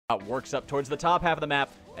Works up towards the top half of the map,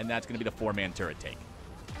 and that's going to be the 4-man turret take.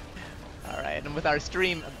 Alright, and with our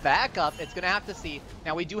stream back up, it's going to have to see.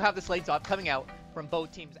 Now, we do have the Slade Swap coming out from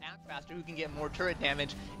both teams and faster, who can get more turret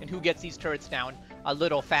damage and who gets these turrets down a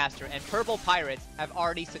little faster. And Purple Pirates have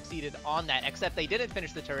already succeeded on that, except they didn't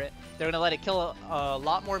finish the turret. They're going to let it kill a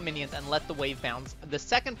lot more minions and let the wave bounce. The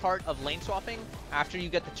second part of lane swapping, after you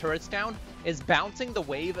get the turrets down, is bouncing the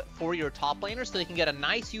wave for your top laners so they can get a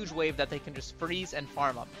nice huge wave that they can just freeze and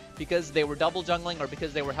farm up. Because they were double jungling or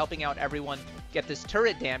because they were helping out everyone get this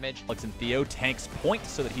turret damage. Alex and Theo tanks point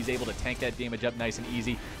so that he's able to tank that damage up nice and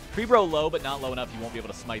easy. Trebro low, but not low enough. He won't be able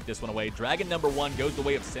to smite this one away. Dragon number 1 goes the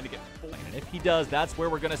way of Syndicate. And if he does, that's where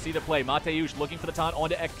we're going to see the play. Mateusz looking for the taunt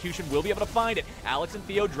onto Execution. Will be able to find it. Alex and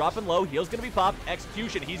Theo dropping low. Heal's going to be popped.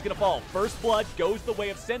 Execution, he's going to fall. First blood goes the way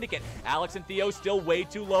of Syndicate. Alex and Theo still way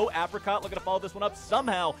too low. Apricot looking to follow this one up.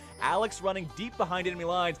 Somehow, Alex running deep behind enemy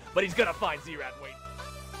lines, but he's going to find Z-Rat. Wait.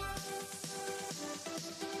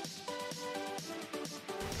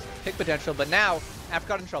 Pick potential, but now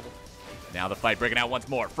Apricot in trouble. Now the fight breaking out once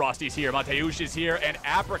more. Frosty's here, Mateusz is here, and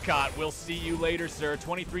Apricot will see you later, sir.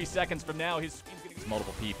 23 seconds from now, his screen's going to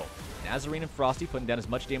multiple people. Nazarene and Frosty putting down as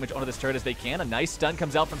much damage onto this turret as they can. A nice stun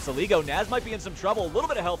comes out from Saligo. Naz might be in some trouble. A little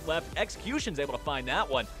bit of health left. Execution's able to find that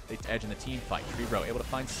one. They edge in the team fight. Trebro able to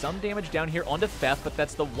find some damage down here onto Theft, but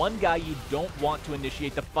that's the one guy you don't want to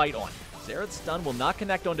initiate the fight on. Xerath's stun will not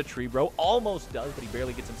connect onto Trebro. Almost does, but he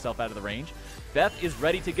barely gets himself out of the range. Beth is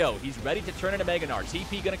ready to go. He's ready to turn into Meganar.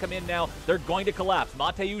 TP going to come in now. They're going to collapse.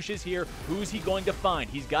 Mateusz is here. Who's he going to find?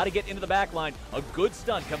 He's got to get into the back line. A good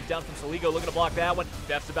stun comes down from Saligo, looking to block that one.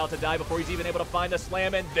 Beth's about to die before he's even able to find the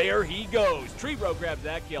slam, and there he goes. Trebro grabs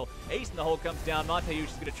that kill. Ace in the hole comes down. Mateusz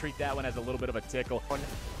is going to treat that one as a little bit of a tickle.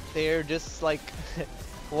 They're just like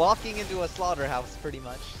walking into a slaughterhouse pretty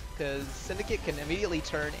much, because Syndicate can immediately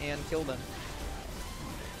turn and kill them.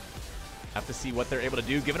 Have to see what they're able to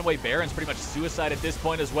do. Giving away Baron's pretty much suicide at this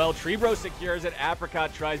point as well. Trebro secures it.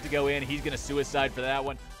 Apricot tries to go in. He's going to suicide for that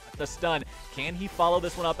one. The stun. Can he follow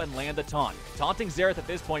this one up and land the taunt? Taunting Xerath at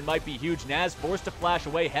this point might be huge. Naz forced to flash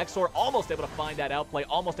away. Hexor almost able to find that outplay,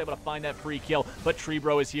 almost able to find that free kill, but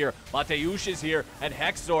Trebro is here. Mateusz is here, and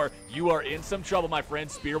Hexor, you are in some trouble, my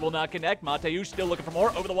friend. Spear will not connect. Mateusz still looking for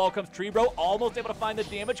more. Over the wall comes Trebro, almost able to find the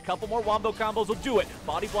damage. Couple more wombo combos will do it.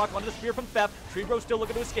 Body block onto the spear from Theft. Trebro still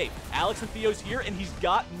looking to escape. Alex and Theo's here, and he's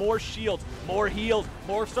got more shields, more heals,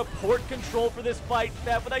 more support control for this fight.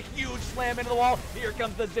 Theft with a huge slam into the wall. Here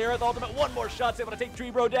comes the Xerath ultimate. One more shot's able to take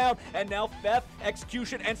Trebro down, and now Theft,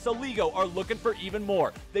 Execution, and Saligo are looking for even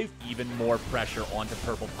more. They've even more pressure onto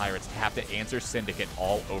Purple Pirates to have to answer Syndicate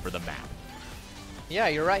all over the map. Yeah,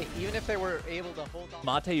 you're right. Even if they were able to hold on.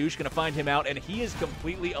 Mateusz going to find him out, and he is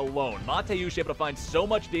completely alone. Mateusz able to find so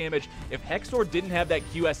much damage. If Hexor didn't have that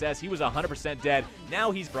QSS, he was 100% dead.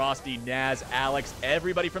 Now he's Frosty, Naz, Alex,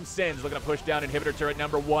 everybody from Sins looking to push down Inhibitor turret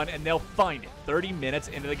number 1, and they'll find it 30 minutes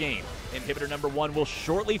into the game. Inhibitor number 1 will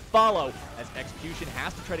shortly follow as Execution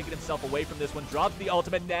has to try to get himself away from this one. Drops the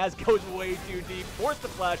ultimate. Naz goes way too deep, forced to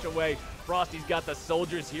flash away. Frosty's got the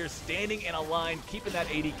soldiers here standing in a line, keeping that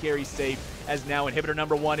 80 carry safe as now Inhibitor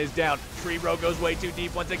number 1 is down. Trebro goes way too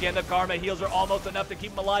deep. Once again, the Karma heals are almost enough to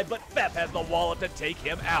keep him alive, but Fef has the wallet to take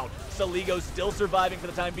him out. Saligo's still surviving for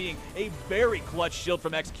the time being. A very clutch shield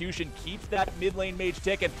from Execution keeps that mid lane mage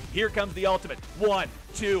ticking. Here comes the ultimate. 1,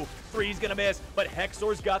 2, 3's gonna miss, but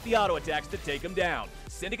Hexor's got the auto attacks to take him down.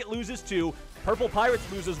 Syndicate loses 2. Purple Pirates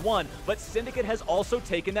loses 1, but Syndicate has also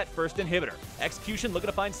taken that first inhibitor. Execution looking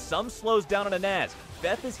to find some slows down on a Naz.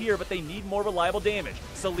 Beth is here, but they need more reliable damage.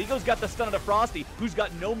 Saligo's got the stun on a Frosty, who's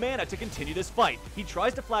got no mana to continue this fight. He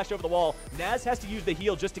tries to flash over the wall. Naz has to use the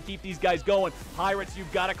heal just to keep these guys going. Pirates,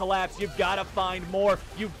 you've got to collapse. You've got to find more.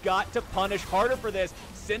 You've got to punish harder for this.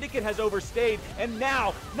 Syndicate has overstayed, and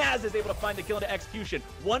now Naz is able to find the kill into Execution.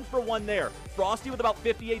 1 for 1 there. Frosty with about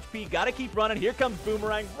 50 HP. Got to keep running. Here comes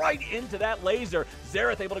Boomerang right into that laser.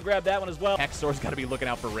 Xerath able to grab that one as well. Hexor's got to be looking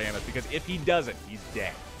out for Rammus, because if he doesn't, he's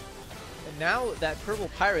dead. And now that Purple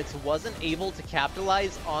Pirates wasn't able to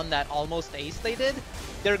capitalize on that almost ace they did,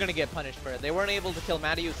 they're going to get punished for it. They weren't able to kill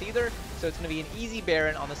Mateusz either, so it's going to be an easy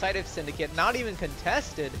Baron on the side of Syndicate, not even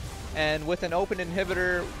contested. And with an open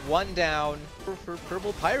inhibitor, 1 down for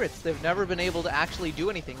Purple Pirates, they've never been able to actually do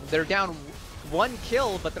anything. They're down 1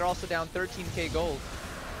 kill, but they're also down 13k gold.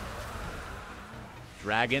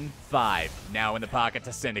 Dragon 5 now in the pocket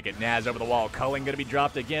to Syndicate. Naz over the wall. Culling going to be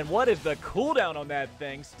dropped again. What is the cooldown on that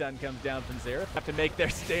thing? Stun comes down from Xerath. Have to make their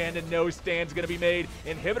stand, and no stand's going to be made.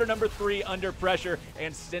 Inhibitor number 3 under pressure,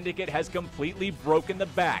 and Syndicate has completely broken the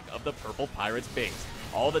back of the Purple Pirates base.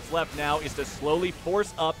 All that's left now is to slowly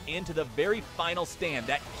force up into the very final stand,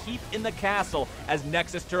 that keep in the castle, as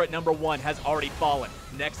Nexus turret number 1 has already fallen.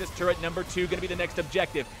 Nexus turret number 2 going to be the next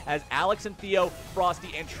objective, as Alex and Theo,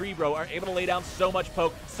 Frosty, and Trebro are able to lay down so much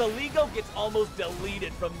poke. Saligo gets almost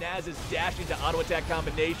deleted from Naz's dash into auto attack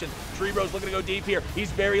combination. Trebro's looking to go deep here.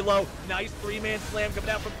 He's very low. Nice 3-man slam coming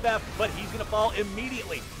down from Theft, but he's going to fall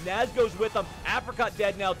immediately. Naz goes with him. Apricot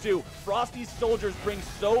dead now too. Frosty's soldiers bring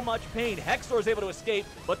so much pain. Hexor is able to escape,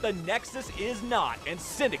 but the Nexus is not, and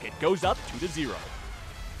Syndicate goes up 2-0.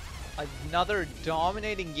 Another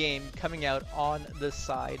dominating game coming out on the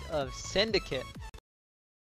side of Syndicate.